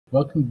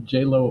Welcome to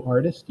J Lowe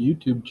Artist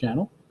YouTube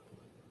channel.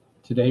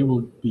 Today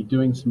we'll be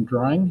doing some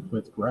drawing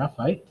with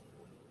graphite.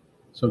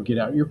 So get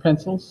out your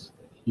pencils,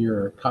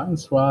 your cotton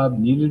swab,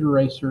 kneaded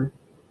eraser,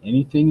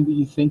 anything that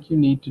you think you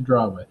need to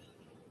draw with.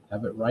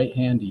 Have it right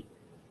handy.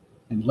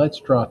 And let's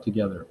draw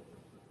together.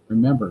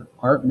 Remember,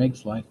 art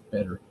makes life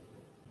better.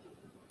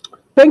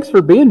 Thanks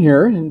for being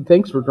here and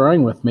thanks for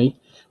drawing with me.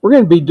 We're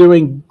going to be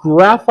doing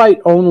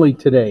graphite only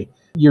today.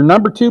 Your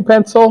number 2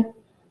 pencil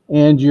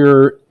and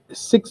your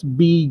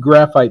 6B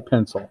graphite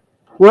pencil.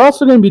 We're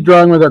also going to be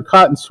drawing with our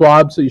cotton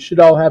swabs, so you should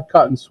all have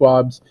cotton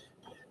swabs.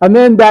 And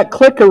then that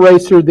click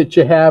eraser that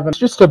you have, it's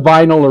just a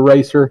vinyl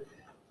eraser.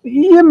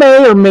 You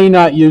may or may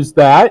not use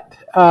that,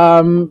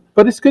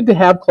 but it's good to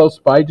have close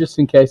by just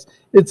in case.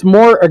 It's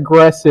more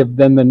aggressive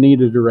than the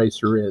kneaded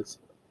eraser is.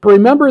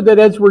 Remember that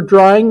as we're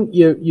drawing,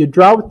 you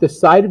draw with the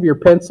side of your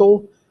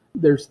pencil.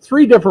 There's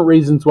 3 different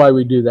reasons why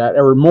we do that,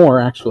 or more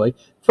actually.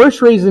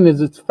 First reason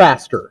is it's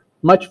faster,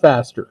 much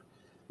faster.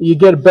 You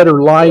get a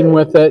better line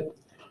with it.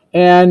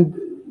 And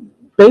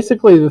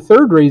basically the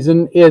third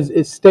reason is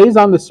it stays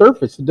on the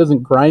surface. It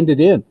doesn't grind it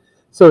in.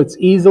 So it's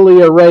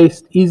easily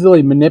erased,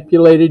 easily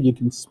manipulated. You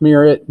can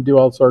smear it and do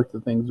all sorts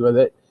of things with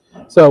it.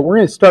 So we're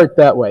going to start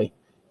that way.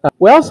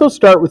 We also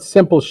start with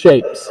simple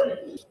shapes.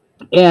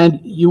 And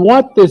you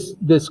want this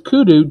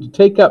Koodoo to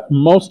take up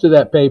most of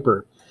that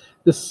paper.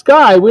 The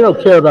sky, we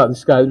don't care about the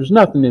sky. There's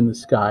nothing in the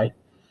sky.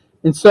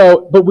 And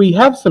so, but we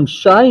have some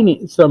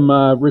shiny, some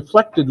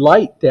reflected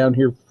light down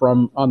here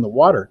from on the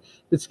water.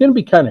 It's going to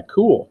be kind of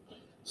cool.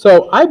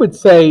 So I would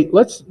say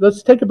let's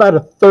take about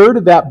 1/3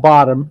 of that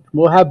bottom.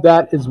 We'll have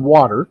that as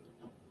water.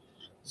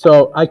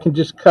 So I can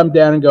just come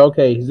down and go,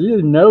 okay, his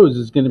nose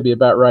is going to be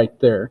about right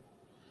there.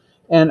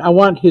 And I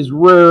want his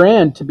rear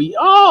end to be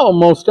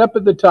almost up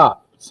at the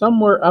top,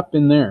 somewhere up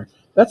in there.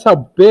 That's how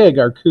big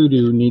our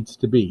Koodoo needs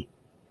to be.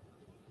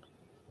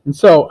 And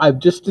so I've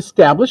just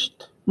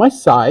established my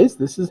size.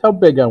 This is how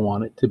big I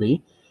want it to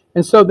be.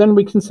 And so then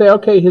we can say,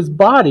 okay, his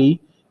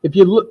body, if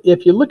you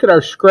look at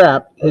our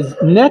scrap, his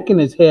neck and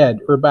his head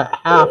are about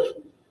half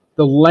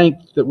the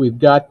length that we've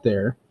got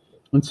there.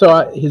 And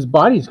so his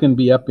body's going to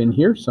be up in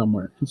here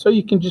somewhere. And so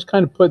you can just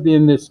kind of put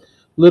in this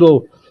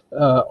little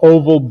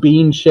oval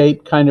bean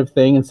shape kind of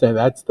thing and say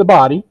that's the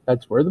body.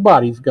 That's where the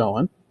body's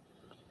going.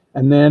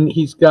 And then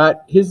he's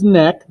got his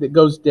neck that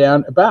goes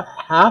down about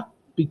half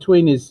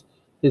between his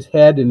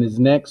head and his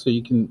neck, so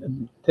you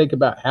can take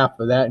about half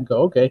of that and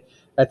go, okay,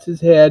 that's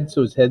his head,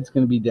 so his head's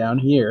going to be down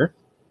here.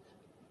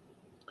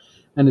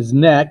 And his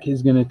neck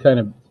is going to kind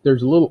of,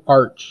 there's a little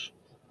arch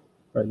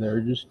right there,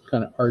 just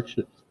kind of arch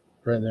it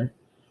right there.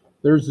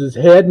 There's his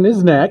head and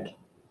his neck,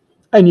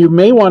 and you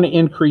may want to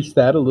increase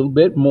that a little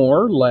bit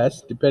more or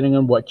less, depending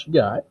on what you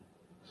got.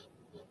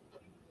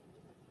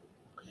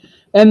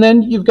 And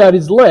then you've got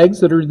his legs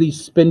that are these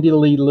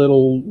spindly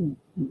little,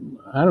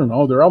 I don't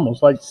know, they're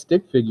almost like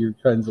stick figure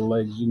kinds of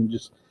legs. You can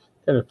just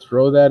kind of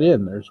throw that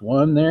in. There's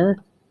one there.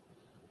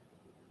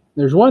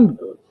 There's one,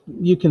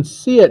 you can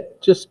see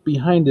it just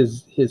behind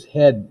his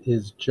head,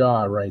 his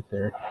jaw right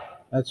there.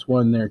 That's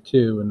one there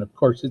too. And of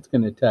course it's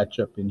going to attach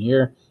up in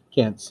here.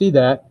 Can't see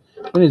that.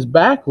 And his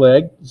back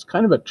leg is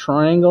kind of a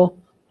triangle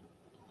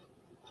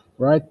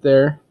right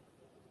there.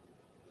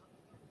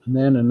 And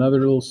then another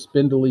little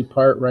spindly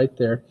part right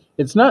there.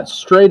 It's not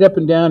straight up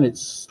and down,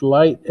 it's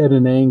slight at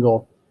an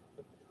angle.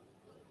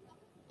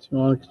 So you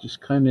want to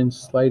just kind of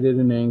slight at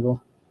an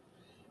angle.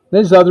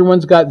 This other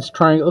one's got this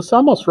triangle. It's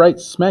almost right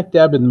smack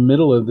dab in the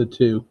middle of the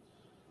two.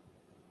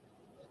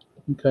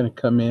 You kind of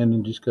come in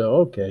and just go,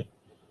 okay,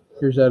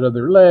 here's that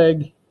other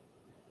leg.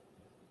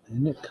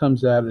 And it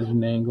comes out at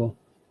an angle.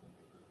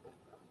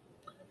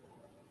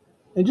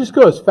 And just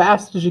go as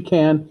fast as you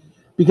can,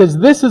 because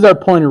this is our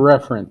point of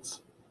reference.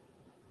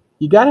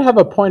 You got to have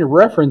a point of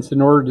reference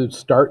in order to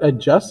start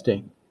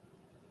adjusting.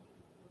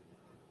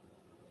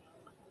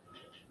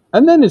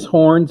 And then his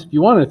horns, if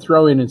you want to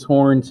throw in his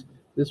horns,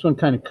 this one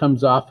kind of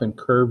comes off and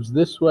curves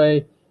this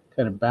way,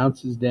 kind of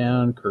bounces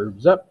down,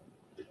 curves up,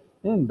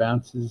 and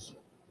bounces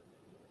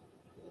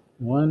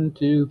 1,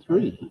 2,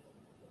 3.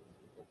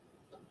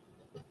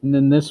 And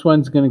then this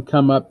one's going to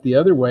come up the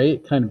other way.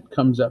 It kind of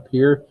comes up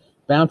here,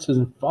 bounces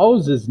and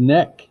follows his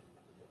neck.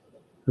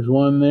 There's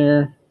one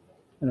there.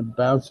 And it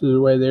bounces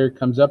away there,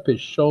 comes up his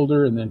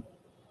shoulder, and then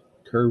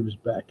curves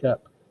back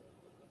up.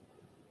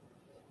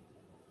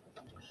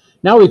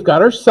 Now we've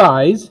got our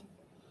size.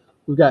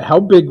 We've got how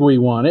big we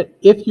want it.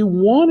 If you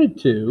wanted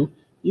to,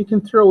 you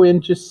can throw in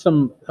just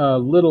some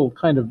little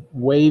kind of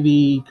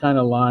wavy kind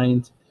of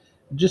lines.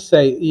 Just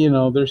say, you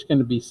know, there's going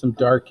to be some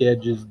dark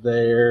edges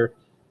there,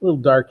 little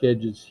dark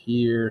edges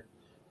here.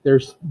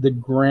 There's the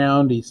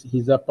ground.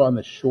 He's up on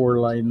the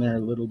shoreline there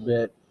a little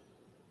bit.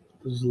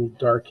 There's a little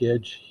dark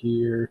edge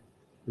here.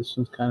 This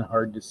one's kind of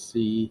hard to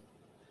see.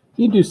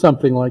 You can do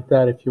something like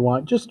that if you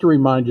want, just to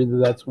remind you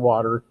that that's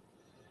water.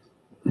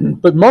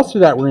 But most of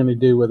that we're going to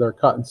do with our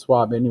cotton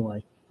swab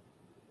anyway.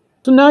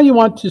 So now you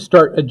want to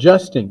start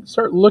adjusting.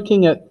 Start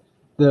looking at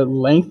the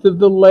length of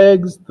the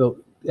legs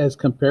as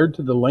compared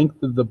to the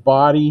length of the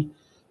body.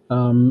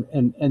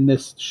 And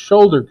this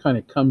shoulder kind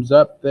of comes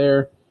up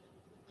there.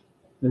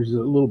 There's a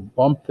little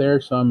bump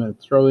there, so I'm going to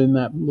throw in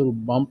that little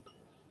bump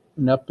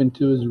and up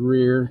into his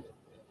rear.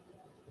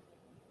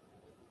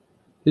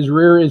 His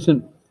rear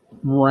isn't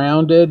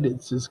rounded.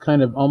 It's just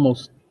kind of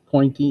almost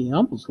pointy. It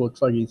almost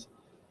looks like he's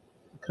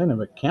kind of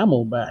a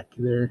camel back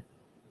there.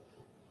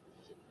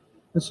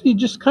 And so you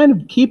just kind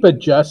of keep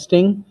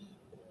adjusting.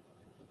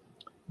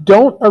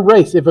 Don't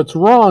erase. If it's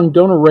wrong,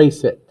 don't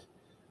erase it.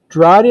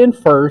 Draw it in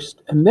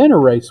first and then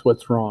erase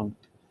what's wrong.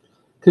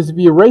 Because if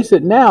you erase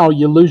it now,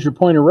 you lose your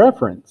point of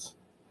reference.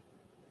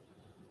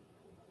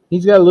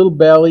 He's got a little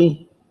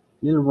belly,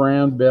 a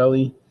round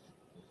belly.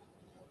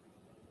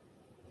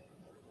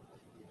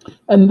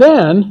 And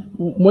then,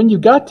 when you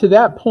got to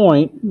that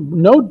point,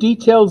 no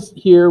details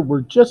here.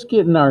 We're just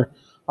getting our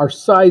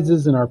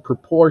sizes and our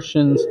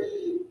proportions.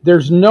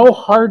 There's no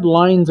hard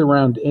lines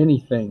around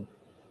anything.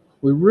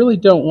 We really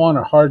don't want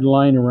a hard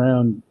line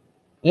around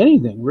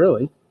anything,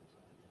 really.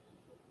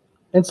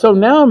 And so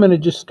now I'm going to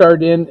just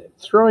start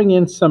throwing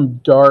in some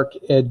dark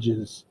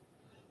edges.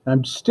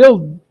 I'm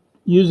still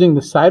using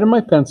the side of my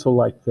pencil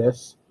like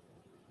this.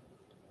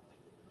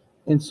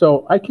 And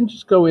so I can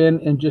just go in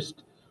and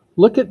just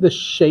look at the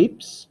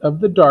shapes of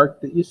the dark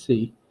that you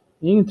see.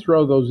 You can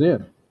throw those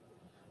in.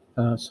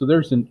 So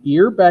there's an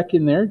ear back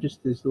in there,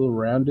 just this little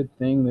rounded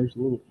thing. There's a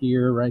little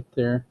ear right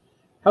there.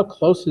 How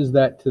close is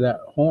that to that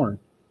horn?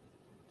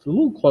 It's a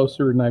little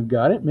closer than I've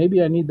got it.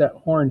 Maybe I need that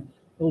horn,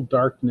 a little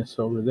darkness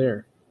over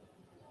there.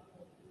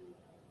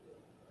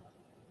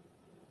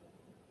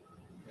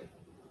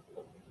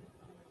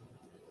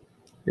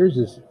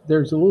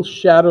 There's a little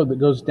shadow that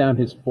goes down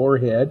his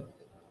forehead.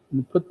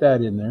 And put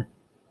that in there.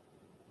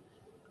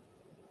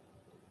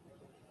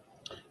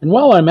 And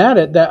while I'm at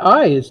it, that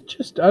eye is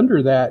just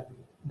under that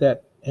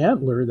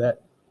antler,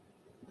 that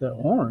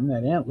horn,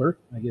 that antler.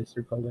 I guess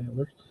they're called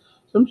antlers.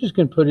 So I'm just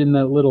going to put in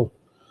that little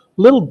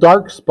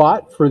dark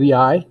spot for the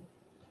eye.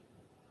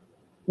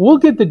 We'll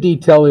get the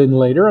detail in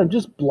later. I'm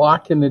just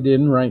blocking it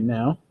in right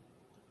now.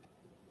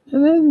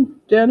 And then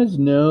down his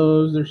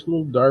nose, there's a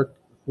little dark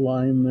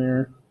line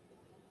there.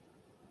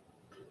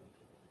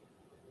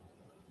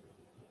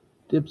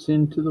 Dips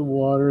into the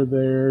water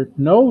there.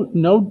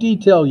 No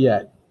detail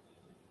yet.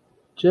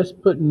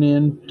 Just putting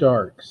in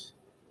darks.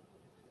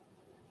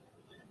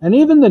 And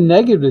even the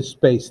negative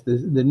space,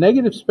 the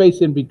negative space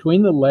in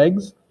between the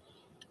legs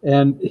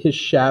and his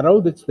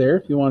shadow that's there,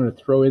 if you want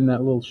to throw in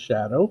that little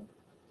shadow.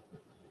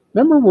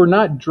 Remember, we're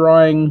not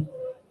drawing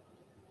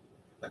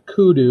a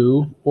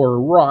koodoo or a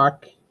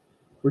rock.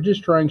 We're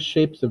just drawing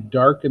shapes of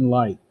dark and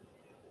light.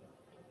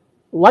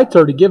 Light's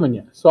already given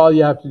you, so all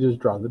you have to do is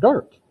draw the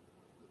dark.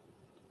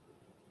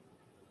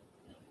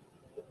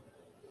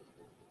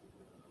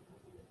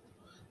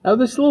 Now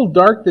this little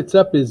dark that's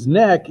up his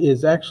neck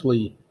is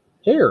actually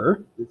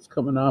hair that's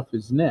coming off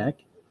his neck.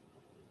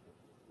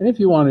 And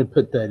if you wanted to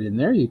put that in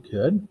there, you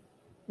could.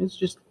 It's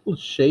just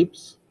little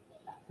shapes.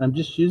 I'm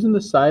just using the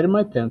side of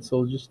my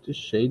pencil just to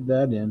shade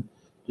that in.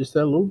 Just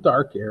that little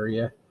dark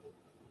area.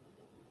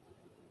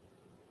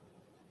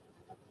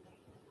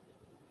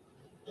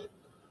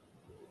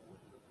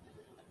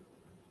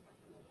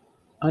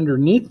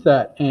 Underneath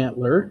that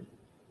antler,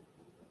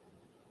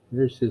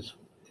 there's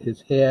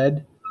his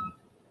head.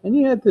 And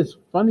he had this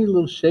funny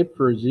little shape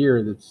for his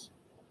ear that's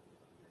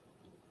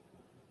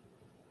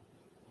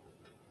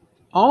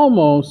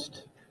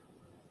almost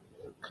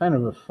kind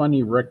of a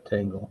funny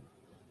rectangle.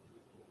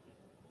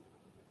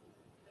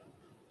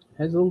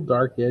 Has a little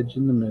dark edge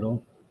in the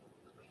middle.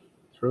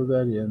 Throw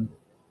that in.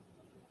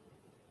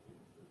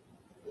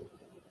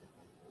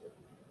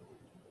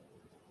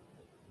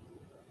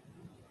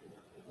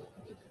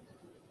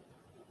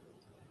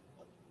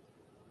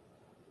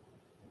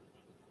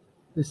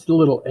 This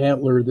little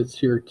antler that's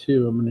here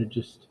too, I'm going to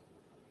just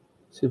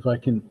see if I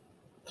can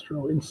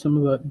throw in some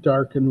of the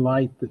dark and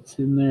light that's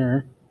in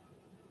there.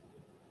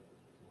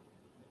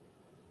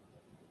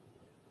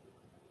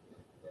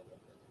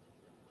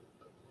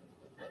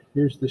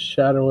 Here's the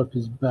shadow of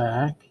his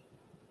back.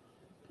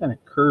 Kind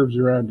of curves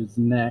around his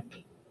neck.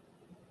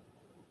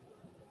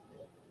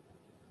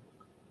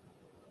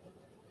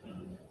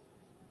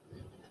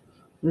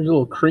 There's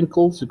little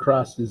crinkles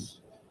across his.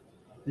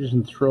 Just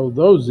can throw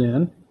those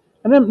in.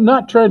 And I'm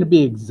not trying to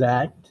be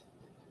exact.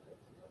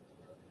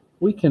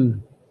 We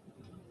can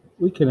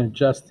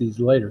adjust these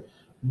later.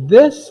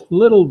 This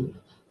little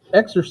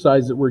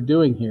exercise that we're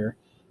doing here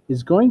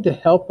is going to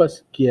help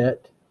us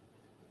get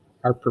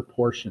our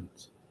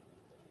proportions.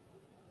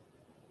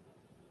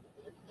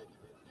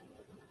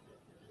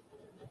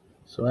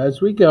 So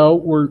as we go,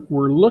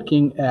 we're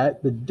looking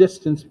at the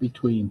distance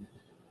between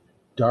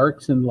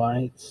darks and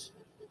lights,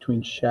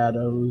 between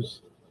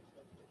shadows.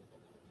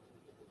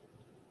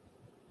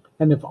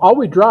 And if all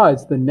we draw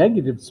is the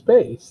negative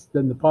space,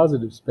 then the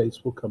positive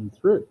space will come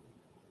through.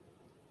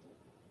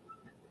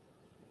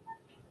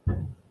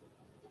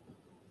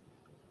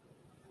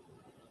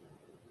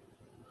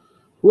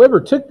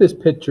 Whoever took this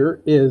picture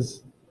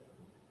is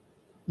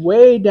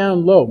way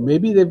down low.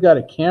 Maybe they've got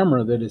a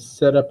camera that is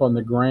set up on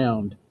the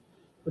ground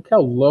Look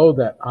how low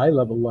that eye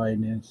level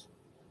line is.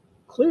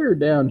 Clear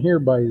down here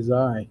by his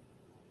eye.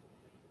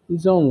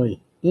 He's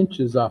only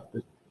inches off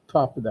the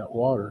top of that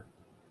water.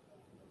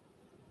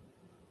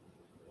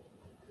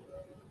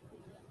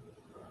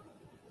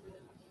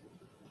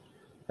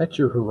 That's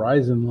your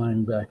horizon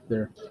line back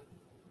there.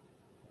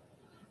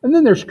 And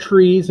then there's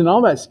trees and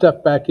all that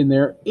stuff back in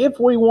there. If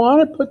we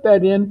want to put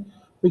that in,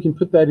 we can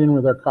put that in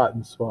with our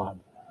cotton swab.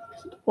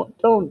 So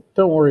don't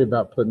worry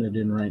about putting it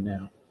in right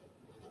now.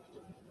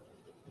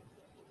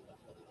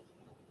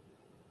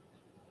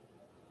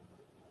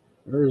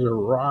 There's a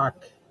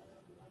rock.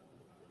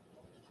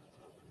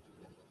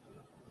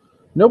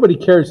 Nobody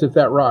cares if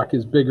that rock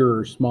is bigger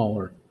or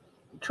smaller.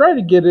 Try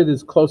to get it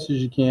as close as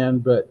you can,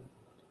 but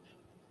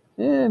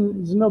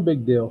it's no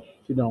big deal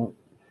if you don't.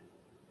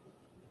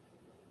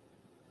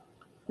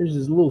 There's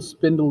his little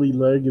spindly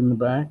leg in the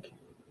back.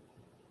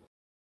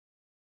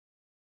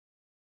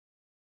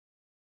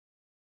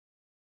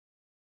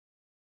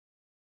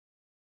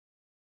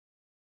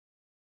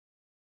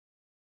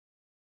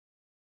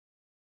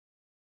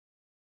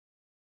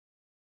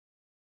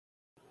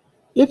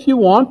 If you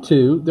want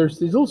to, there's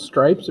these little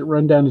stripes that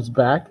run down his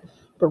back,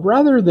 but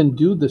rather than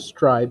do the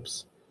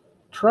stripes,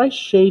 try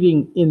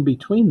shading in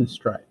between the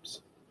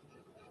stripes.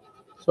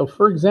 So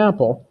for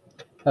example,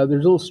 there's a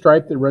little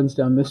stripe that runs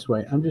down this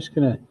way. I'm just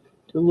going to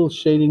do a little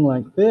shading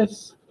like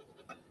this,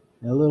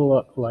 and a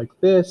little like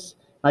this.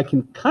 I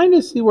can kind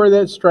of see where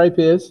that stripe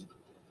is,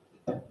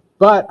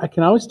 but I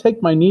can always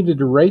take my kneaded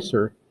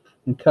eraser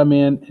and come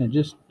in and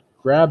just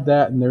grab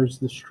that, and there's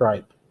the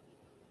stripe.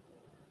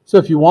 So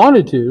if you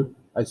wanted to,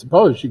 I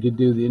suppose you could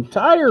do the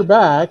entire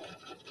back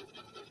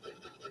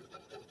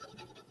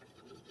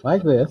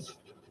like this,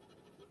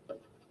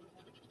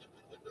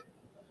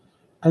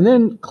 and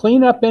then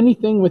clean up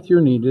anything with your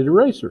kneaded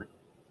eraser.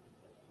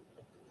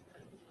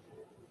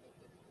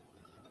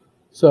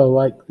 So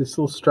like this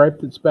little stripe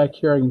that's back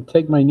here, I can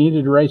take my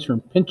kneaded eraser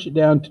and pinch it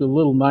down to a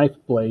little knife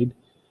blade,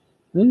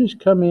 and then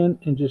just come in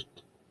and just,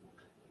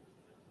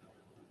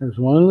 there's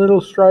one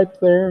little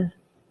stripe there,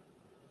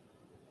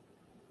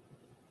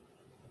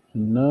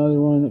 another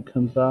one that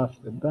comes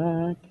off the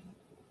back.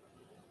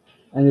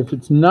 And if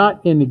it's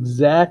not in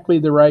exactly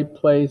the right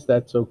place,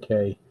 that's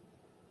okay.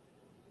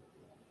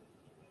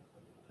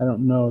 I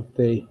don't know if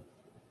they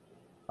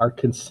are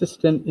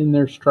consistent in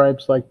their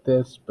stripes like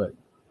this, but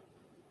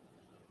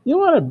you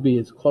want to be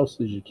as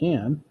close as you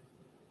can.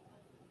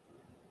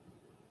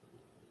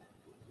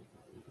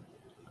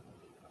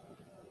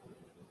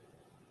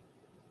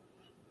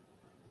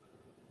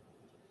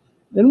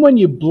 Then when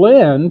you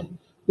blend,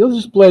 you'll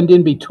just blend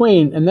in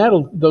between, and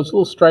those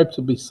little stripes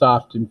will be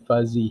soft and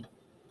fuzzy.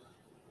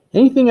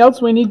 Anything else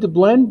we need to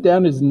blend?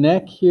 Down his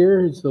neck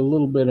here is a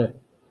little bit of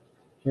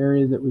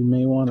area that we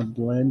may want to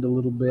blend a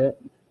little bit.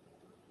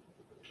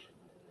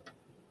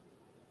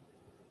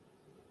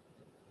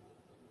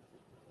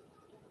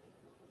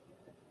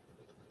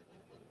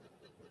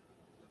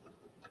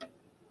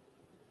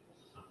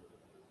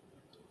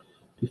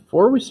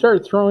 Before we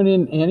start throwing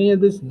in any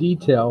of this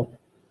detail,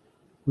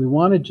 we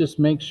want to just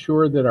make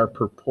sure that our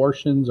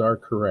proportions are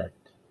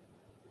correct.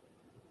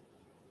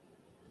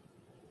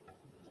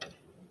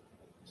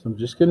 So I'm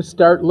just going to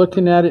start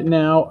looking at it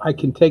now. I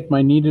can take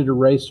my kneaded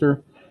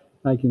eraser.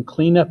 I can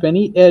clean up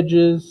any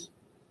edges,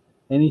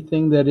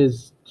 anything that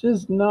is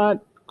just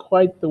not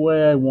quite the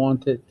way I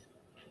want it.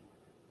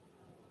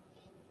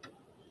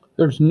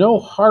 There's no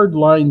hard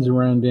lines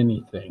around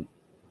anything.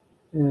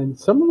 And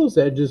some of those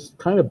edges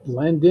kind of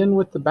blend in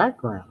with the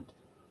background.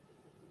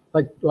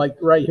 Like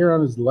right here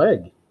on his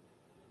leg.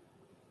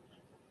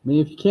 I mean,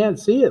 if you can't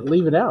see it,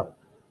 leave it out.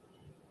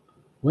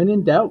 When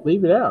in doubt,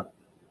 leave it out.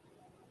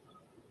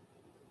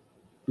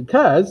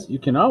 Because you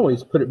can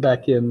always put it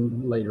back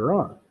in later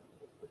on.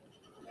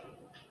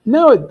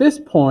 Now at this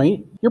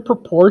point, your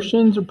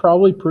proportions are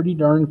probably pretty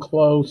darn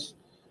close.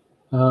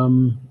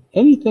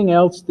 Anything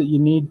else that you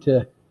need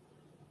to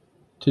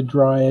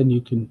draw in,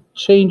 you can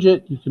change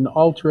it, you can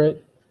alter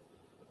it,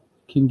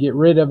 you can get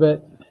rid of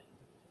it.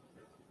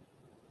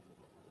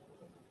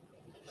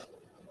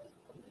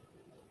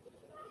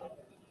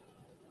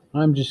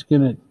 I'm just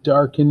going to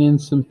darken in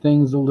some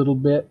things a little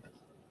bit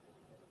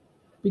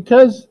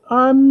because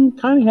I'm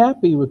kind of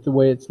happy with the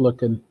way it's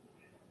looking.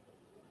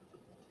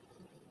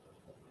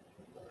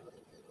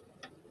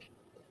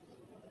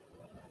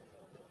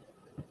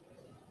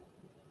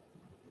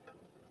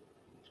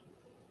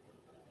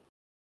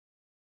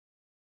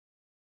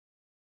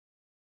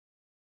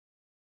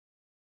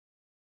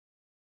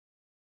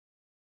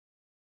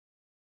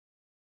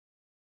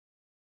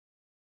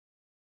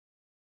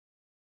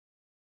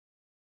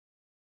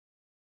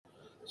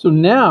 So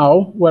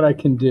now what I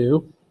can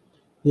do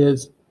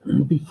is,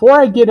 before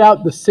I get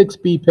out the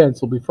 6B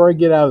pencil, before I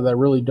get out of that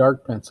really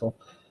dark pencil,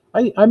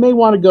 I may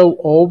want to go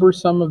over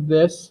some of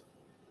this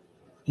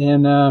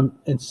and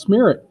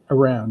smear it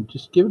around.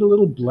 Just give it a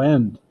little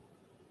blend.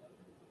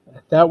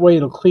 That way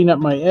it'll clean up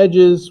my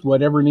edges.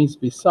 Whatever needs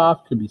to be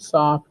soft can be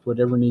soft.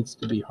 Whatever needs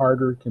to be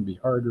harder can be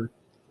harder.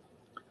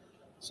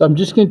 So I'm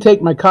just going to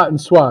take my cotton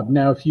swab.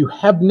 Now, if you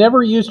have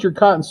never used your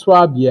cotton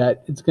swab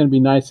yet, it's going to be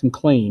nice and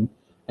clean,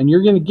 and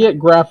you're going to get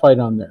graphite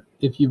on there.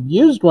 If you've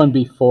used one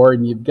before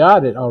and you've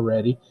got it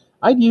already,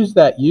 I'd use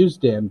that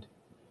used end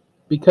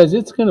because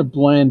it's going to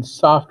blend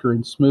softer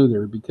and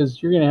smoother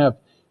because you're going to have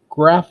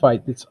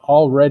graphite that's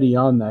already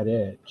on that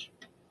edge.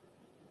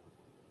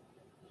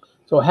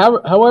 So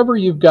however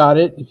you've got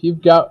it, if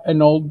you've got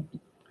an old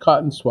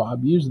cotton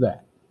swab, use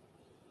that.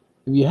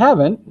 If you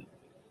haven't,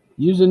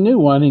 use a new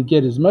one and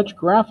get as much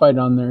graphite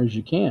on there as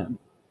you can.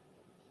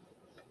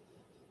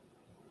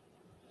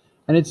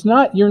 And it's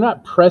not, you're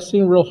not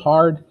pressing real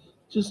hard,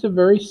 just a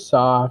very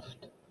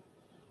soft.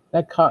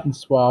 That cotton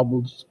swab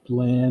will just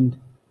blend.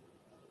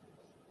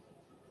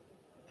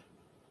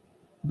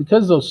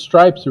 Because those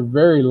stripes are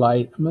very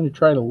light, I'm going to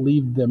try to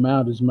leave them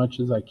out as much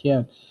as I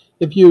can.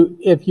 If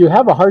you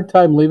have a hard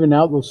time leaving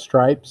out those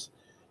stripes,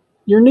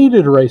 your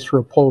kneaded eraser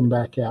will pull them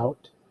back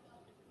out.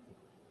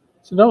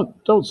 So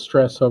don't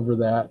stress over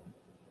that.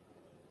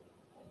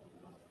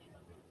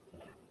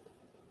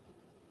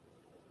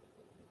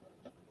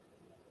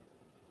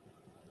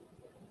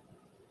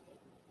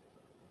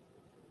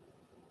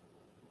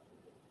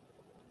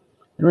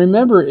 And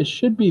remember, it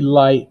should be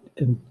light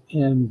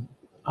and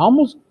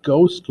almost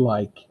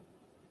ghost-like,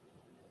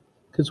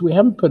 because we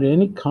haven't put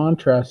any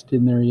contrast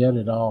in there yet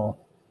at all.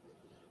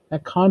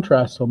 That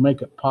contrast will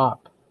make it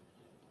pop.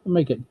 It'll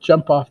make it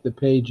jump off the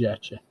page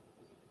at you.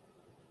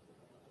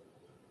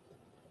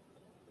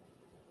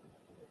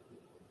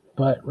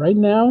 But right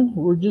now,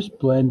 we're just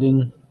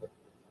blending.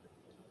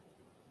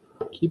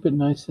 Keep it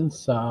nice and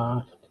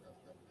soft.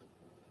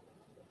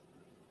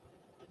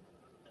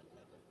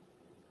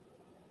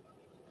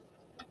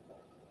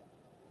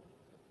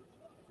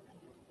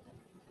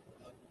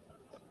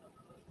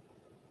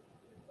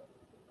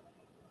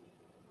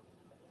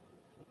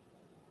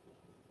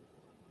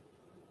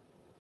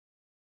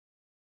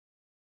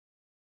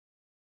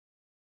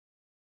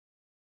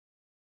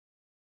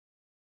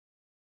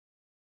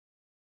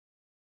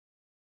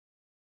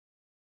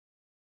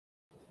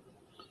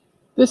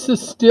 This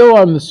is still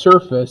on the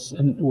surface,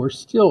 and we're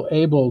still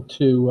able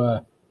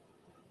to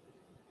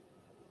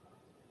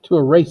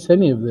erase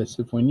any of this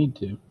if we need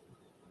to.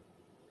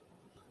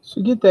 So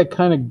get that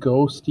kind of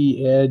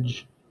ghosty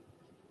edge.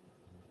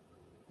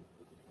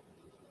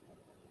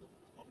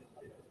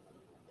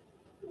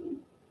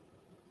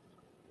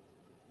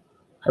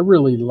 I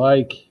really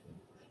like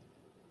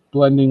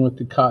blending with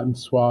the cotton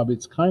swab.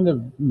 It's kind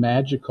of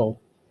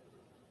magical,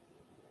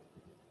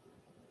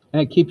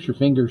 and it keeps your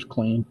fingers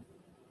clean.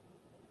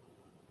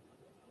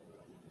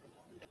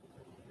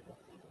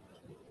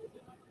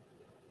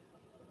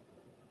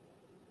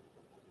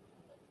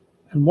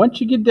 And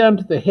once you get down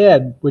to the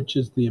head, which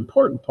is the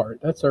important part,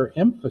 that's our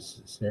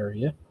emphasis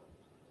area,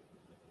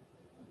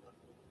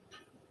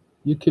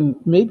 you can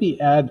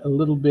maybe add a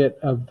little bit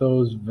of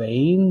those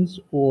veins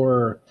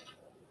or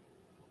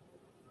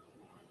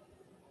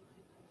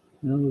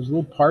those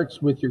little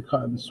parts with your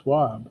cotton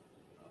swab.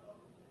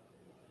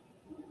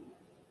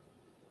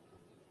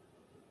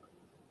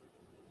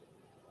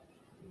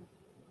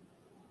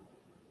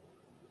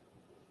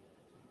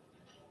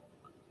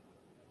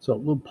 So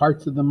little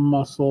parts of the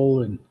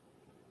muscle and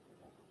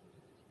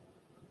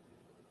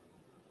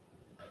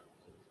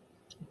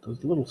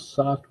those little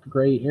soft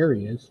gray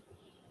areas.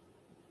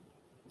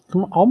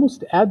 Come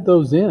almost add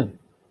those in.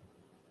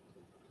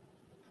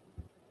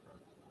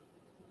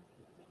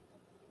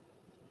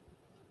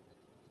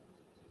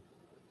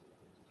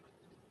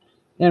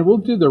 And we'll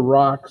do the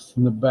rocks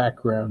in the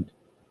background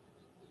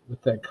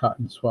with that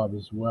cotton swab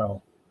as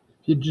well.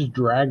 If you just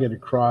drag it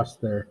across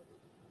there,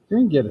 you're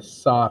going to get a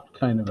soft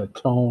kind of a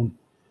tone.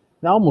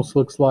 It almost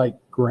looks like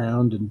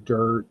ground and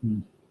dirt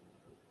and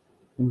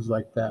things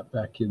like that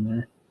back in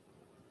there.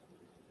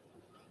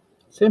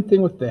 Same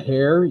thing with the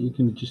hair. You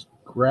can just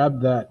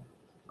grab that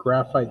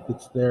graphite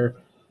that's there,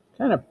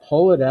 kind of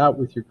pull it out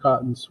with your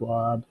cotton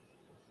swab.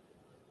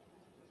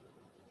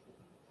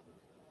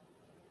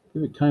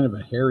 Give it kind of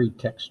a hairy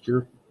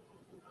texture.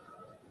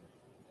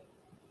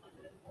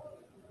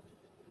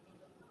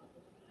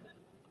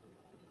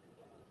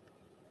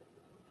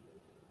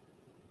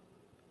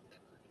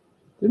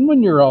 Then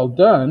when you're all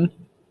done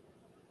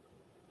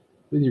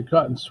with your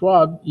cotton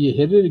swab, you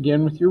hit it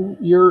again with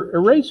your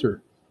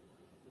eraser.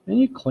 And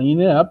you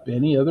clean up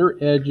any other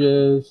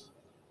edges,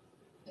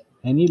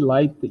 any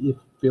light that you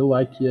feel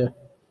like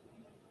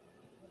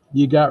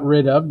you got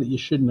rid of that you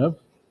shouldn't have.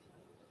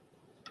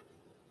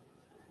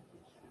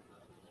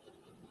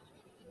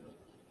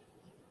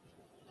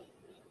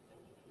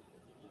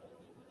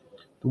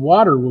 The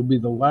water will be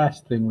the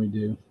last thing we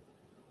do.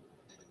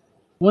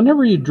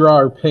 Whenever you draw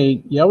or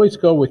paint, you always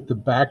go with the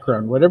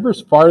background,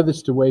 whatever's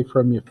farthest away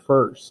from you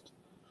first.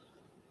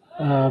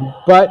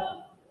 But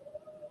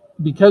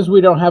because we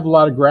don't have a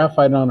lot of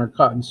graphite on our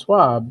cotton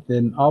swab,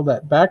 then all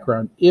that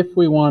background, if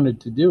we wanted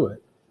to do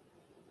it,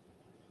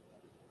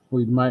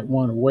 we might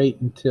want to wait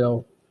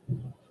until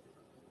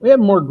we have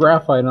more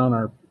graphite on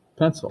our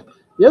pencil.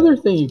 The other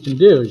thing you can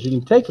do is you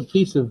can take a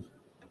piece of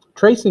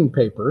tracing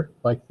paper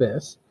like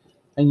this,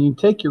 And you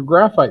take your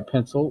graphite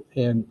pencil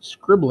and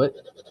scribble it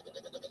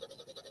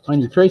on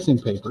your tracing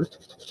paper.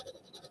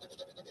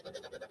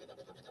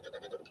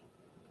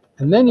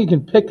 And then you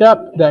can pick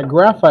up that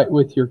graphite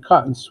with your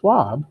cotton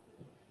swab.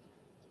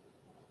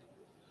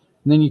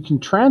 And then you can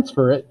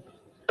transfer it.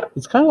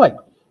 It's kind of like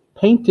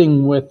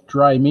painting with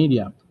dry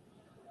medium.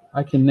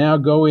 I can now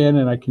go in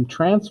and I can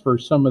transfer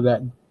some of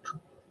that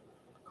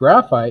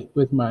graphite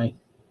with my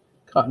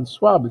cotton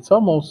swab. It's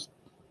almost,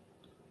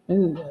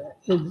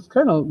 it's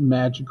kind of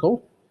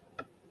magical.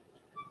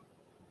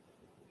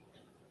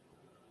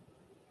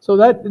 So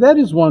that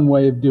is one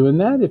way of doing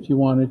that if you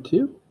wanted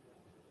to.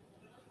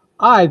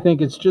 I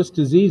think it's just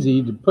as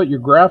easy to put your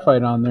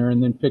graphite on there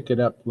and then pick it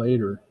up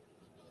later.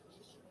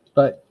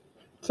 But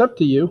it's up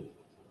to you.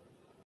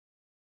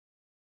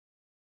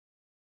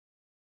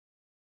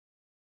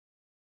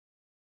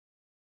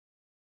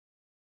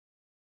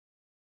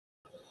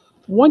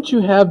 Once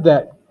you have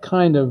that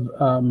kind of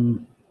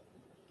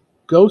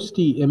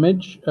ghosty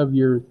image of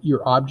your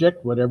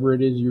object, whatever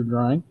it is you're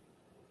drawing,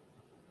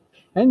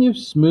 and you've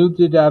smoothed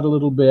it out a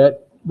little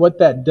bit, what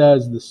that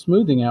does, the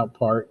smoothing out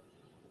part,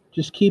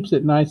 just keeps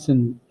it nice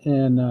and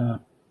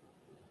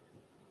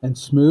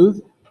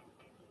smooth.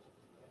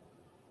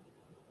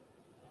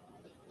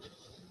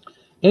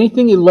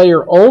 Anything you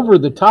layer over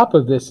the top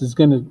of this is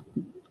going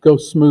to go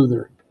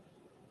smoother.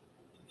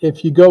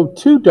 If you go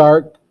too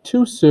dark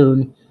too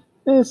soon,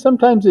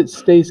 sometimes it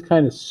stays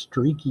kind of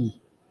streaky.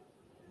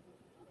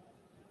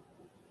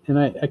 And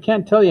I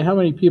can't tell you how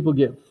many people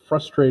get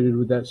frustrated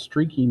with that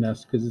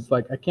streakiness, because it's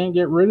like, I can't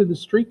get rid of the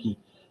streaky.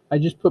 I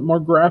just put more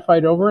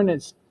graphite over and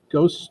it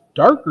goes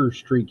darker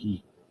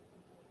streaky.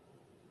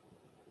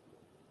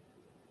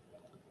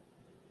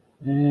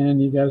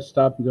 And you got to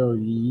stop and go,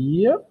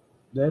 yep,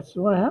 that's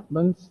what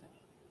happens.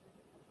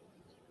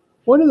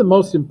 One of the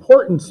most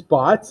important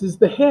spots is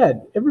the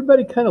head.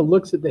 Everybody kind of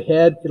looks at the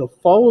head. It'll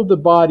follow the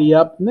body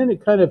up, and then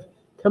it kind of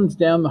comes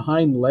down the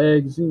hind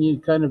legs, and you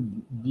kind of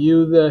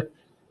view the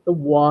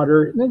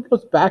water, and then it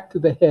goes back to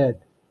the head.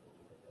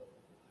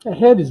 The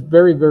head is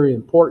very, very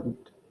important.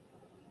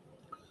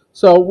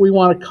 So we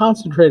want to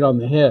concentrate on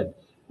the head.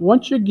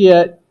 Once you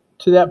get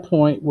to that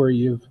point where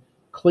you've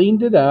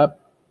cleaned it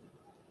up,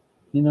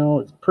 you know,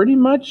 it's pretty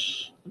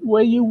much the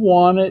way you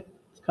want it.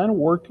 It's kind of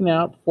working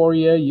out for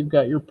you. You've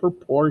got your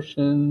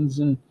proportions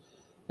and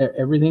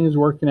everything is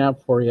working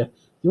out for you.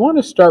 You want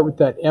to start with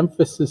that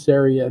emphasis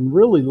area and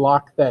really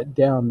lock that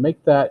down.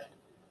 Make that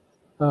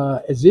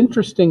as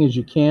interesting as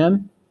you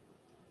can.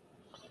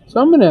 So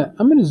I'm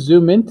gonna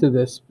zoom into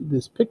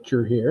this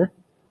picture here,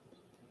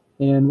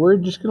 and we're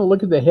just gonna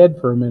look at the head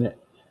for a minute.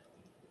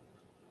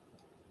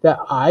 That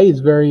eye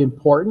is very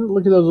important.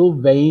 Look at those little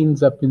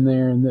veins up in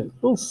there and the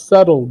little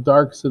subtle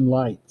darks and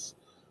lights.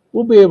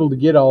 We'll be able to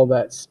get all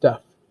that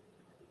stuff.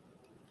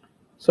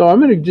 So I'm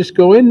going to just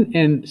go in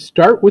and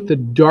start with the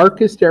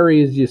darkest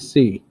areas you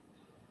see.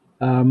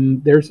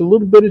 There's a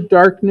little bit of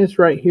darkness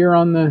right here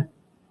on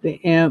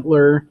the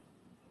antler,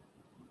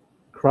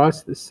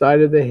 across the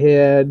side of the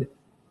head,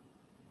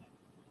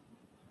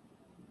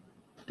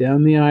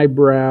 down the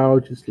eyebrow,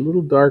 just a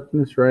little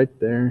darkness right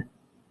there.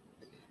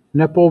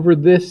 And up over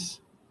this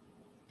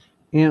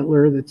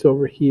antler that's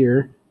over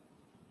here.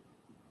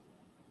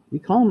 You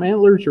call them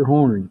antlers or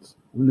horns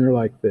when they're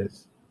like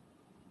this?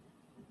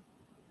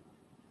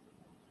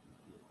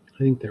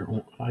 I think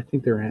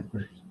they're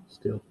antlers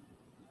still.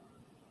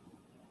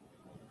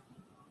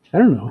 I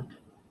don't know.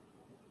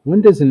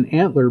 When does an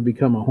antler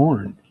become a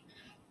horn?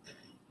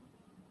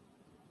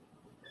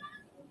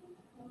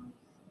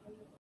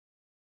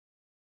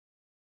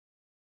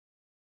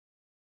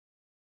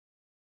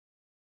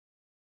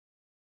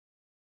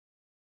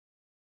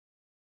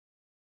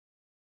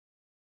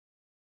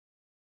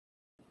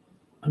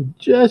 I'm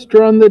just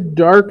drawing the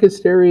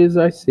darkest areas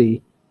I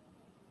see.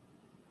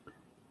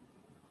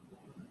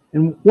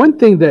 And one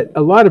thing that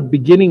a lot of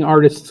beginning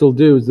artists will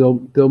do is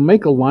they'll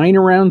make a line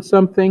around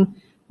something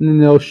and then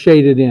they'll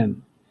shade it in.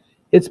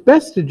 It's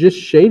best to just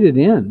shade it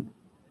in.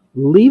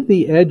 Leave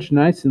the edge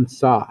nice and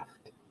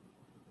soft.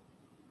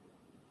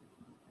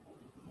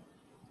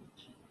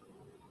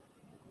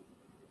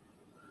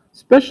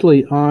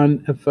 Especially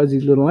on a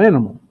fuzzy little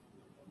animal.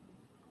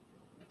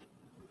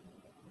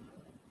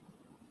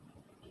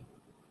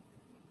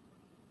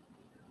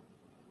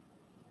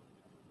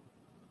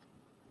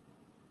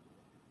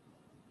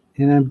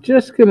 And I'm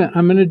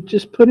gonna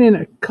just put in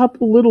a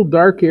couple little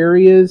dark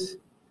areas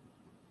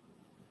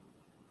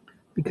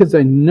because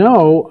I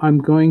know I'm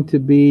going to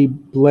be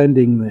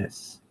blending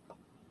this.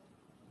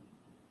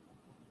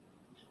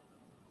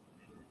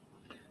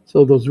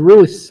 So those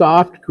really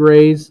soft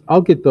grays,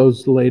 I'll get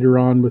those later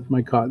on with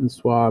my cotton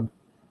swab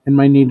and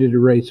my kneaded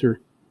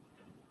eraser.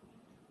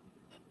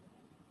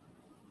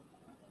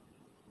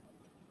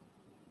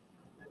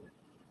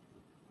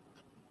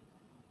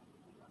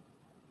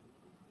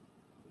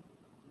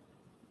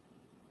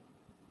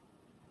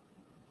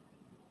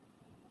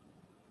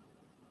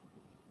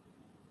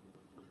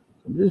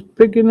 I'm just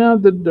picking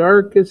out the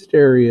darkest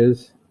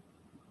areas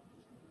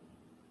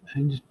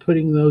and just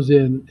putting those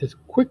in as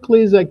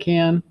quickly as I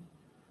can.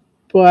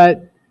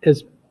 but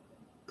as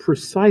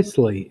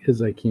precisely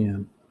as I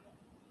can.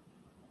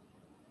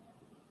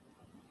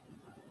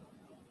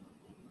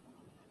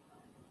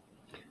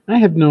 I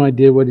have no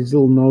idea what his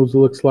little nose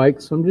looks like,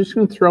 so I'm just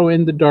going to throw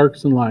in the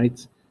darks and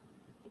lights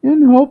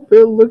and hope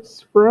it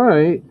looks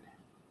right.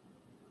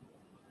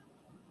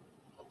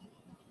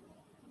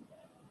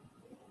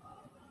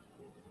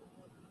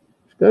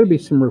 There's got to be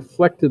some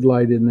reflected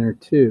light in there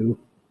too.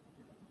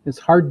 It's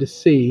hard to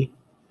see.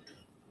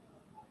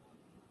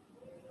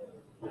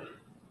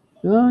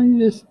 No, you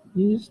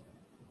just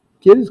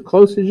get as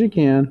close as you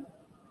can.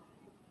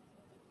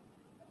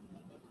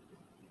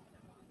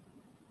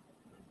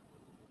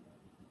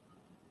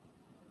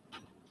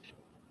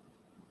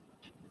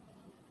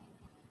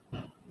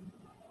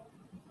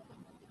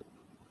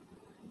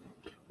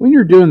 When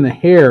you're doing the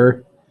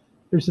hair,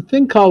 there's a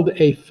thing called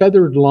a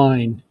feathered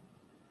line.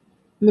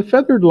 And the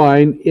feathered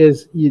line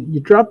is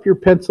you drop your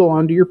pencil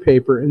onto your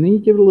paper and then you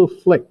give it a little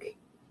flick.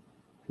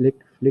 Flick,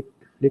 flick,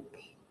 flick.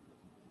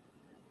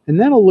 And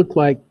that'll look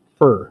like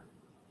fur.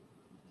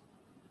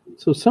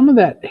 So some of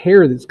that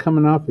hair that's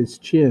coming off his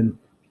chin,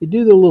 you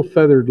do the little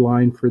feathered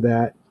line for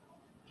that.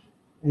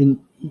 And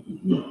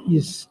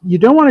you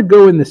don't want to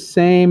go in the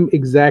same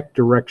exact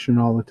direction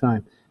all the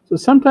time. So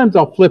sometimes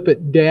I'll flip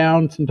it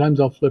down, sometimes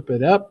I'll flip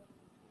it up,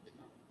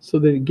 so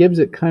that it gives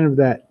it kind of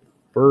that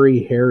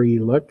furry, hairy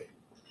look.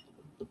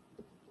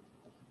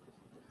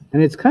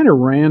 And it's kind of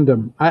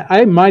random.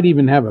 I might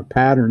even have a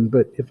pattern,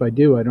 but if I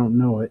do, I don't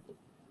know it.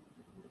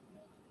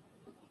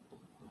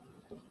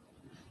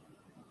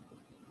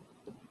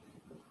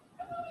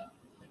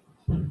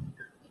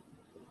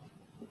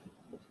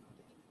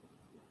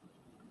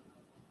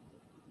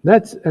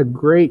 That's a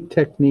great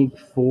technique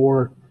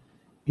for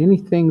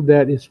anything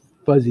that is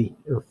fuzzy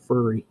or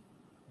furry.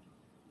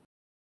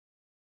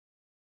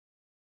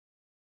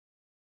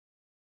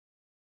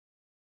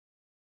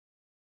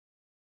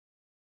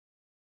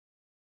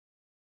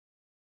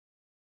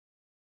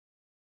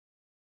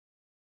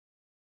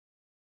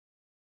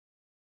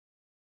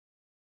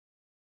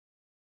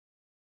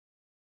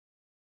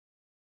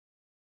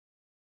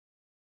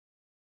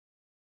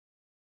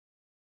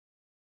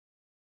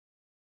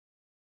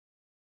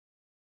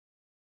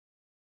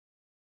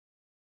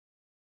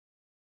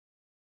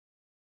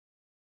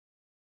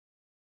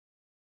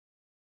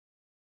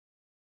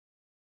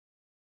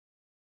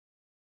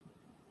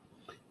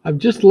 I've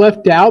just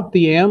left out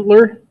the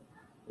antler.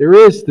 There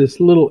is this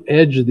little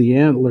edge of the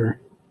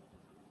antler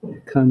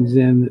that comes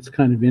in that's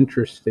kind of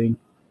interesting,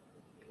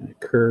 kind of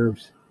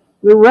curves.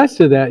 The rest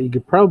of that you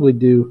could probably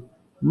do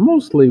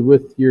mostly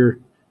with your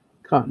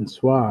cotton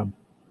swab.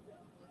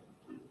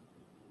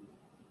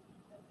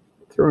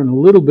 Throwing a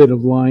little bit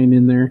of line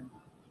in there.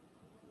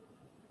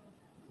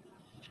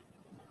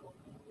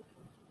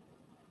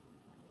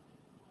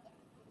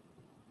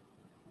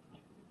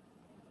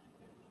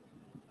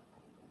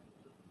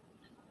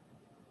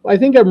 I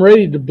think I'm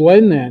ready to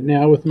blend that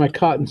now with my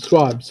cotton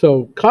swab.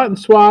 So cotton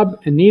swab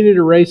and kneaded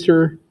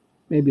eraser,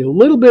 maybe a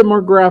little bit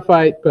more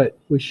graphite, but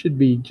we should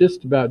be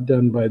just about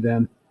done by then.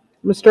 I'm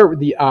going to start with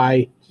the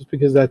eye, just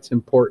because that's the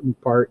important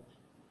part.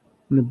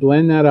 I'm going to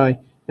blend that eye.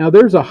 Now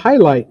there's a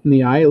highlight in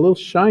the eye, a little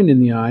shine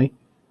in the eye,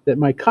 that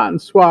my cotton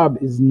swab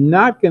is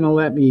not going to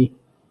let me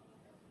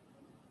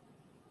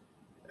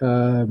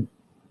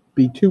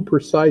be too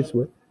precise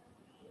with.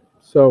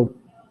 So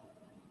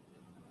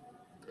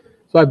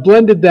I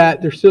blended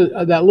that. There's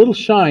that little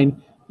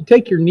shine. You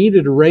take your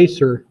kneaded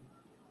eraser,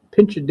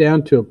 pinch it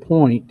down to a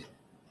point,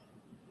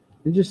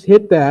 and just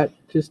hit that.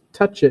 Just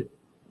touch it.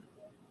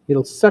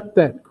 It'll suck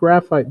that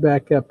graphite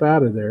back up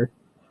out of there,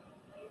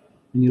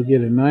 and you'll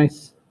get a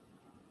nice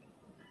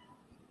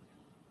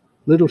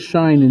little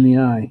shine in the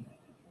eye.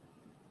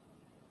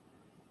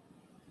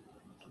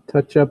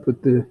 Touch up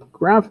with the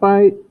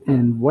graphite,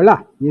 and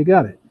voila, you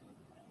got it.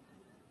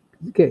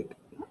 It's a cake.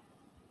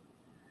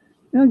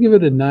 Now give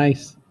it a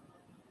nice,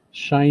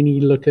 shiny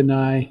looking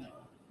eye.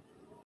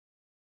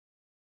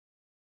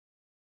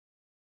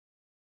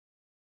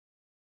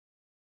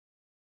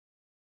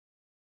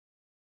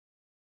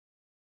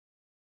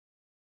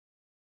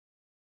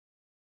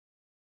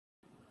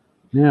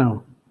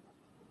 Now,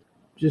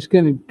 just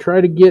going to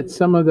try to get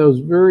some of those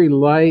very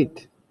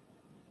light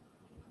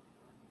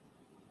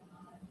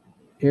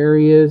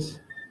areas.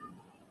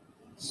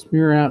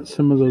 Smear out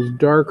some of those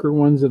darker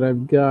ones that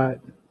I've got.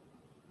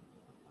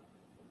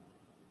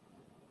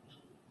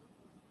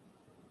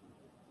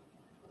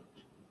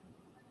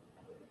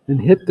 And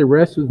hit the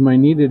rest with my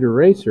kneaded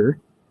eraser.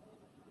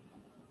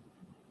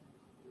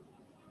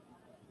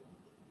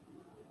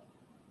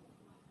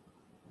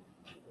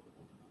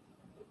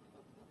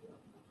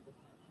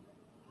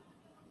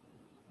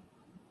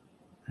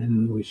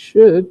 And we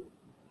should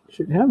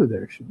have it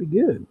there. Should be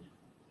good.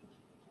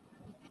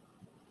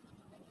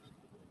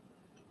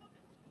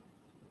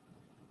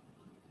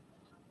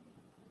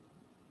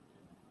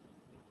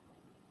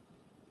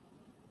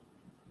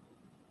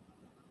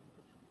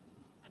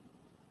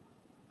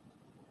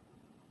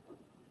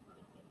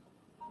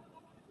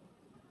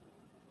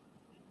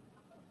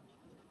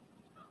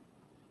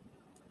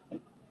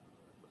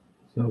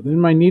 So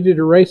then my kneaded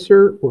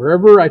eraser,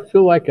 wherever I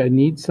feel like I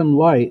need some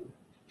light,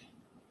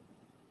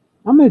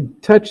 I'm going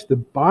to touch the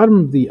bottom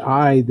of the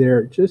eye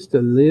there just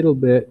a little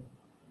bit.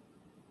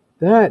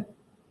 That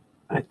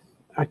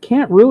I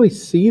can't really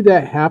see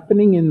that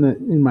happening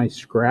in my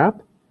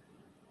scrap,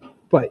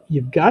 but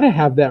you've got to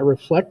have that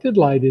reflected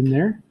light in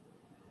there.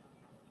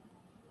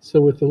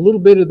 So with a little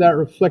bit of that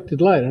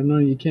reflected light, I know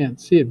you can't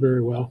see it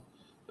very well,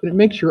 but it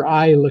makes your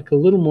eye look a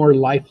little more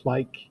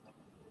lifelike.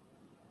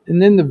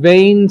 And then the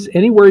veins,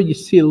 anywhere you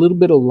see a little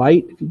bit of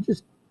light, if you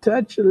just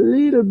touch a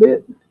little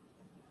bit,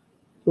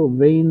 little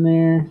vein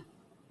there,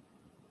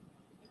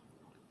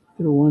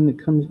 little one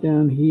that comes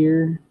down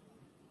here.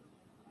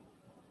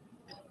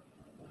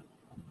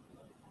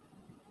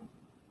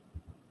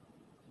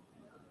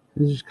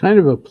 There's kind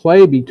of a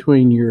play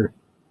between your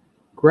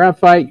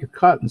graphite, your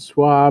cotton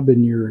swab,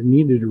 and your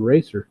kneaded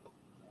eraser.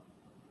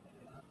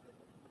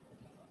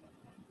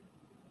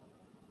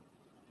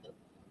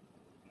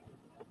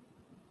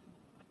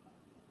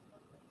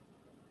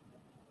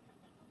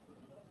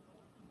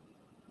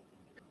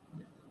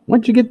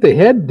 Once you get the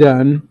head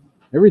done,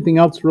 everything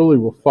else really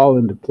will fall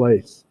into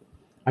place.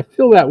 I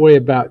feel that way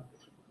about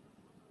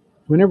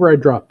whenever I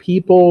draw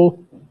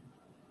people.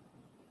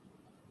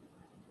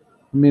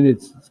 I mean,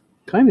 it's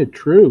kind of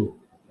true.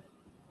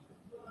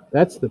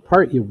 That's the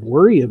part you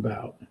worry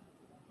about.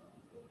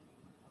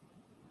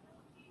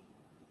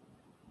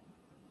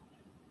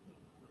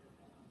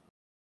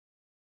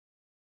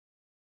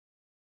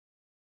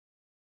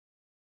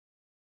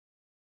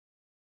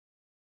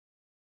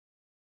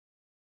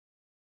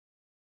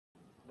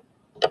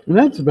 And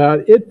that's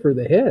about it for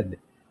the head.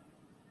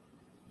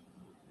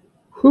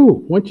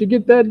 Whew, once you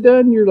get that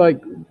done, you're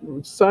like,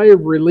 sigh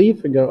of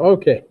relief and go,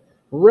 okay,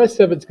 the rest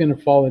of it's going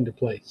to fall into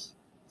place.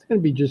 It's going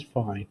to be just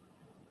fine.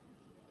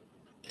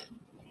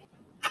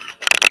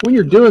 When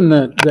you're doing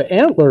the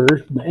antler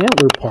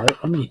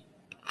part, let me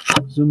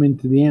zoom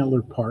into the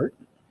antler part.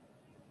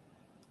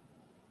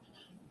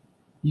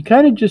 You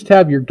kind of just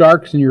have your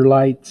darks and your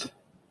lights.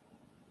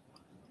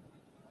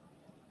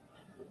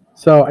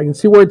 So I can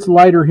see where it's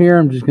lighter here.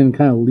 I'm just going to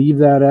kind of leave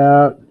that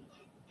out.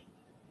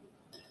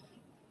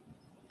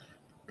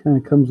 Kind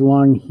of comes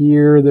along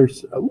here.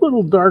 There's a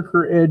little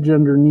darker edge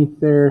underneath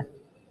there.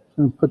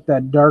 I'm going to put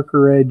that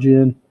darker edge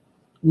in.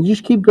 You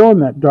just keep going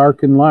that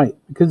dark and light,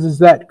 because as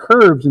that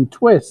curves and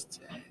twists,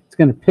 it's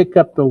going to pick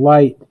up the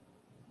light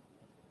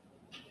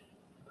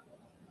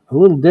a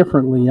little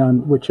differently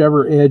on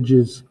whichever edge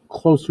is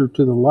closer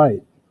to the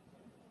light.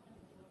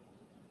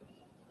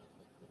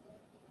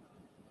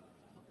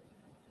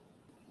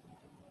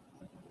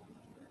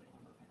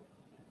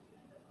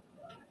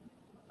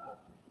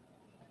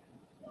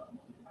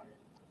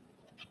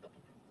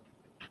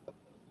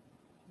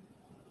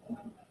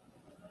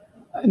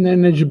 And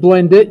then as you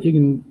blend it, you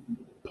can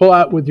pull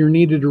out with your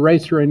kneaded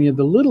eraser any of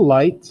the little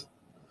lights.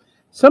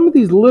 Some of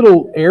these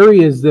little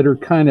areas that are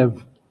kind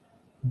of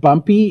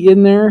bumpy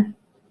in there,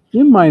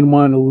 you might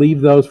want to leave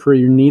those for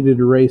your kneaded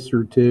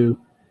eraser too.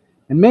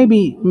 And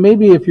maybe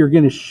if you're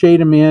going to shade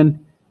them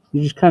in,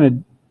 you just kind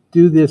of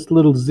do this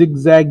little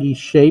zigzaggy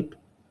shape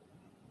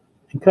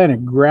and kind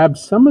of grab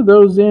some of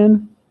those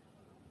in,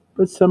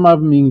 but some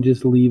of them you can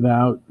just leave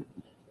out.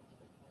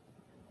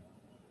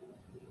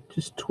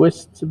 Just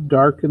twists of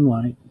dark and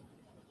light.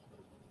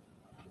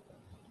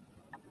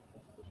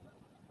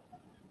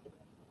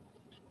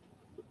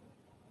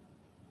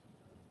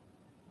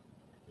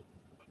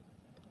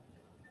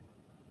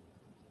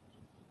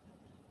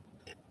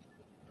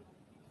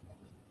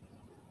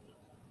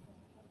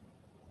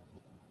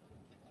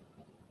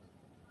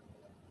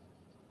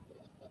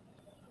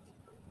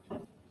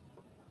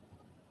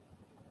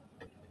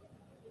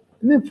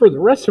 And then for the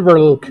rest of our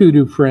little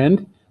Koodoo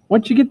friend,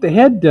 once you get the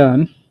head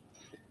done,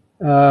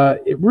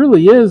 it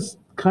really is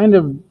kind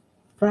of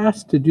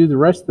fast to do the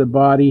rest of the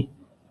body,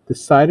 the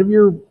side of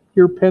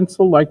your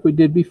pencil like we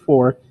did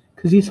before,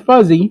 because he's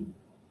fuzzy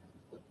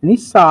and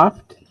he's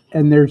soft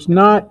and there's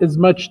not as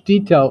much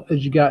detail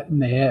as you got in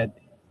the head.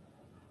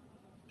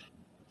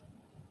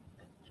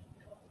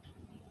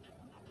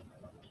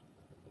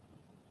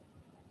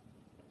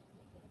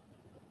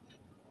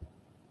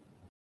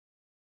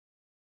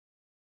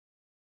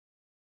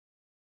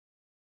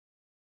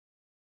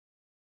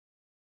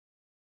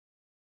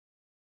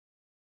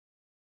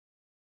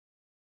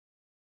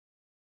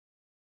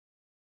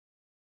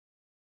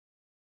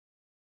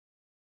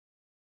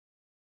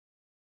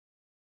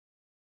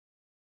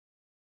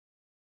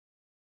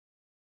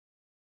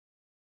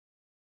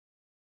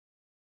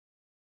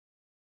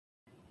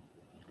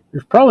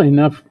 There's probably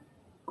enough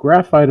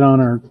graphite on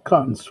our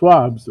cotton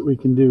swabs that we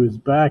can do his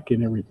back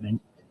and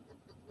everything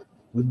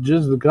with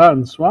just the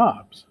cotton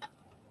swabs.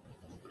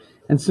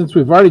 And since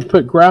we've already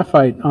put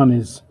graphite on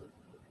his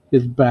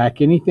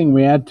back, anything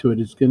we add to it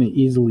is going to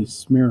easily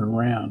smear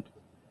around.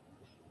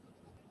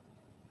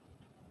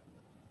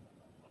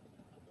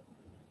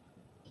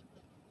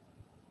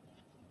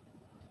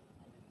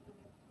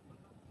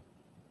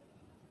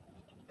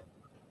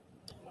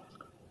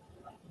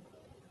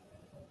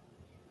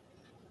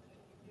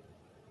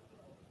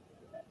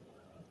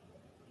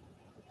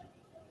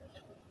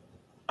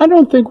 I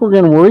don't think we're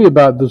going to worry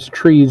about those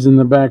trees in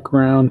the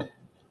background.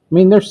 I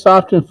mean, they're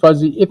soft and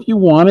fuzzy. If you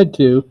wanted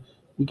to,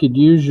 you could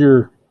use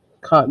your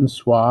cotton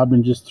swab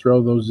and just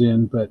throw those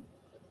in, but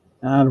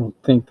I don't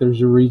think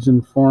there's a reason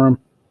for them.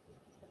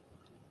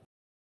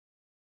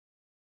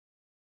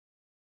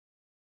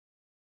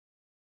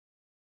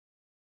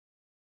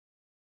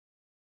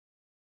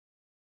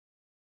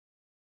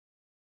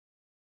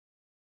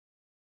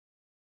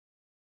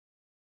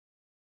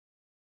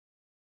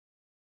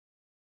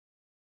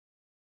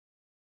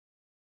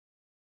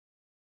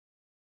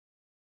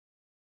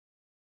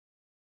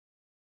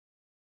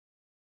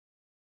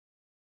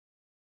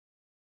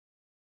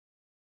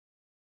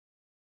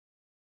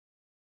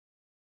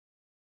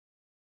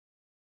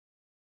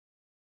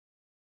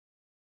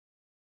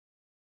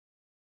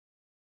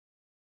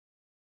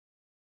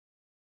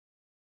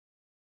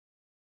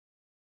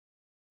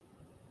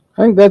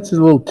 I think that's a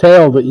little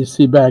tail that you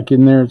see back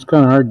in there. It's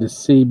kind of hard to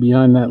see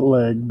behind that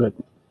leg, but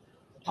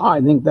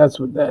I think that's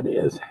what that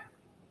is.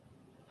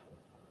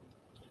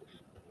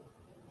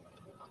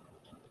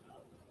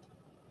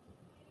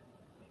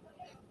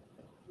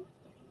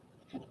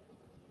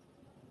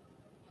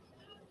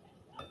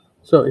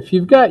 So if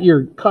you've got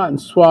your cotton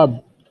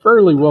swab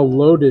fairly well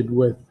loaded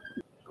with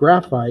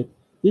graphite,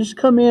 you just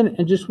come in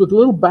and just with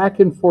little back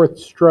and forth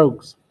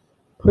strokes,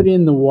 put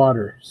in the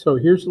water. So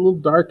here's a little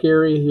dark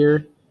area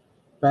here,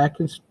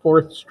 back and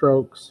forth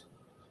strokes.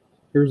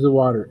 Here's the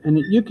water. And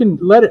you can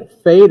let it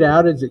fade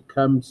out as it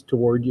comes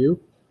toward you.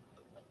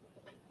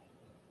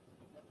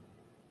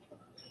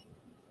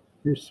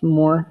 Here's some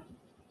more.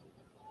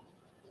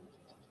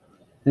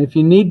 And if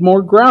you need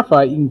more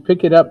graphite, you can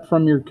pick it up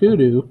from your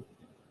Koodoo.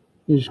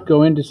 You just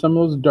go into some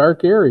of those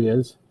dark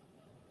areas.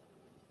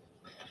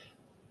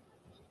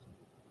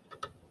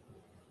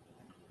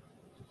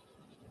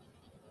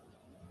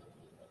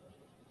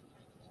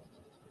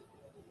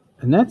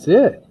 And that's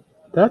it.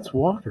 That's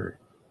water.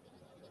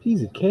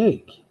 Piece of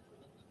cake.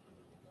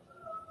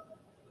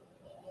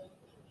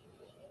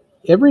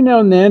 Every now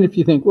and then, if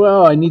you think,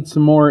 well, I need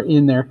some more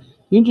in there,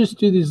 you can just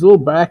do these little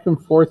back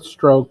and forth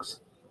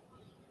strokes.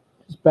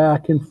 Just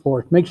back and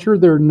forth. Make sure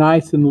they're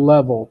nice and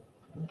level,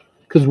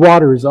 because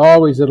water is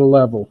always at a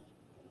level.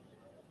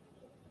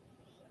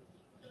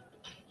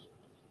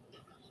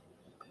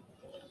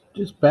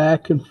 Just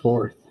back and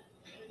forth.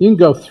 You can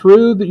go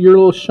through your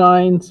little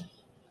shines,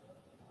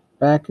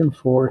 back and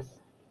forth.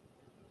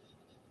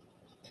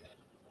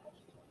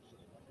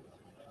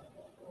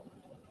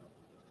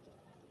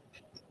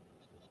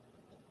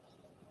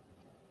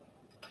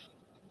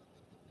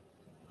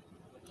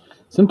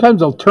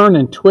 Sometimes I'll turn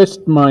and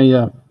twist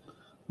my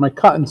my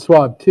cotton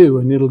swab too,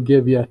 and it'll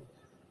give you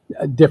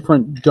a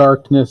different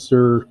darkness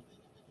or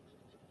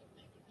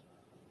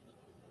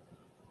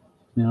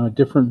a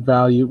different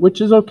value,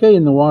 which is okay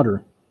in the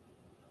water.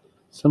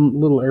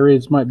 Some little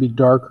areas might be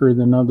darker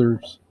than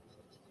others.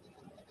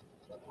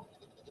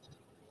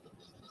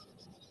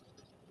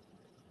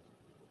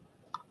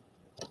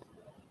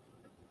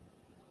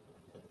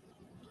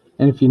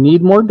 And if you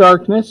need more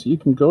darkness, you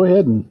can go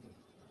ahead and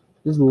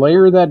just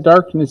layer that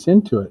darkness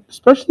into it,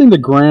 especially in the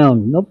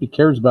ground. Nobody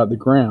cares about the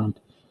ground.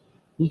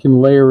 You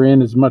can layer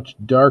in as much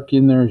dark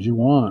in there as you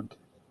want.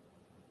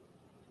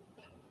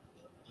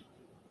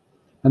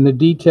 And the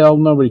detail,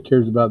 nobody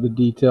cares about the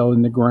detail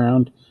in the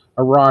ground.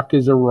 A rock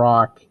is a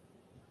rock.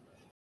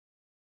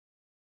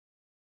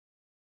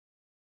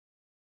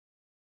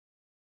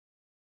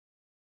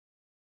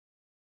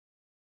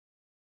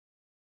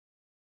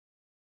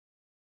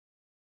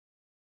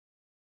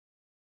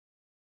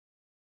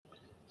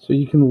 So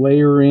you can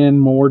layer in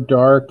more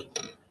dark,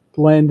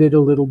 blend it a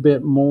little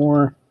bit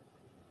more.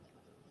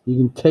 You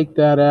can take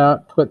that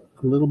out, put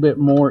a little bit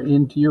more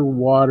into your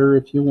water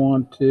if you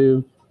want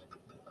to.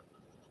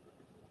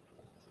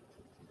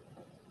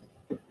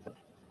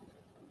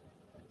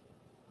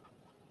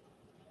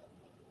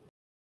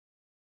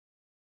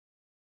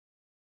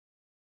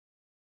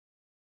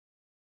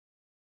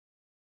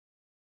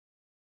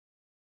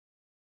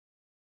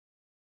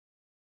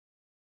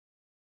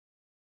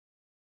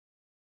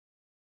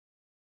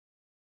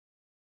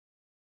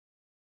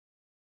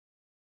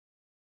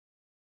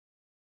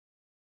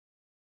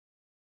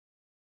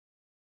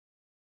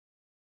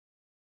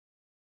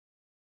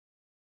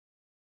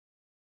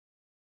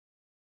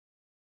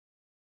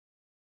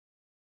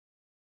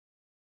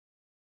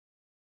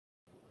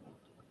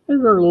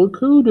 There's our little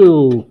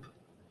Koodoo.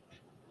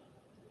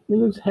 He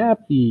looks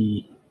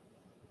happy.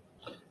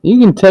 You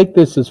can take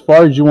this as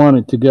far as you want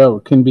it to go.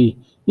 It can be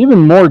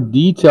even more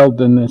detailed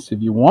than this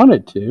if you want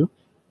it to.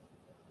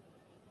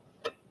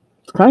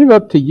 It's kind of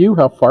up to you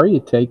how far you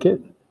take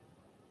it.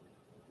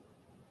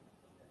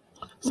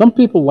 Some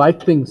people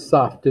like things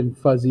soft and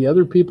fuzzy.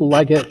 Other people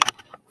like it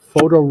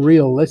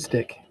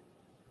photorealistic.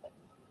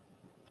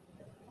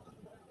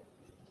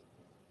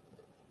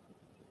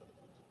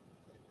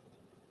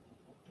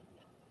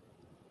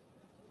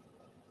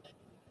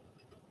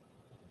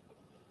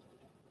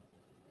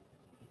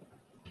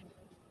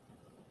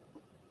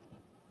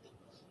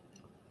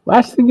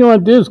 Last thing you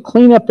want to do is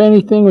clean up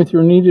anything with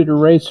your kneaded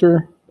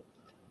eraser.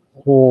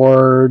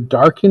 or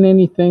darken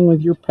anything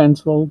with your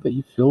pencil that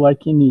you feel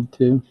like you need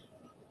to.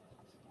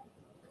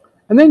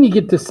 And then you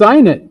get to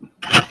sign it.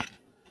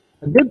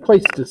 A good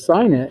place to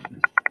sign it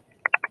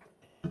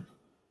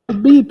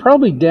would be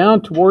probably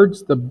down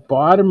towards the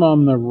bottom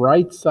on the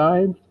right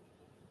side.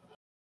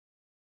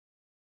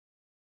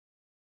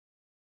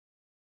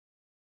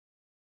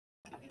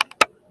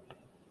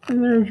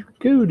 And there's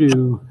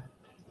Koodoo.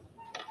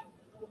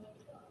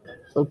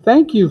 So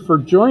thank you for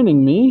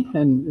joining me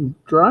and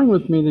drawing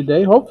with me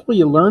today. Hopefully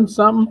you learned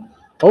something.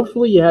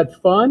 Hopefully you had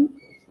fun.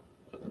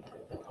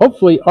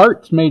 Hopefully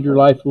art's made your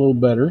life a little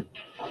better,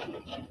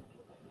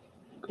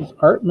 because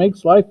art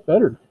makes life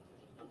better.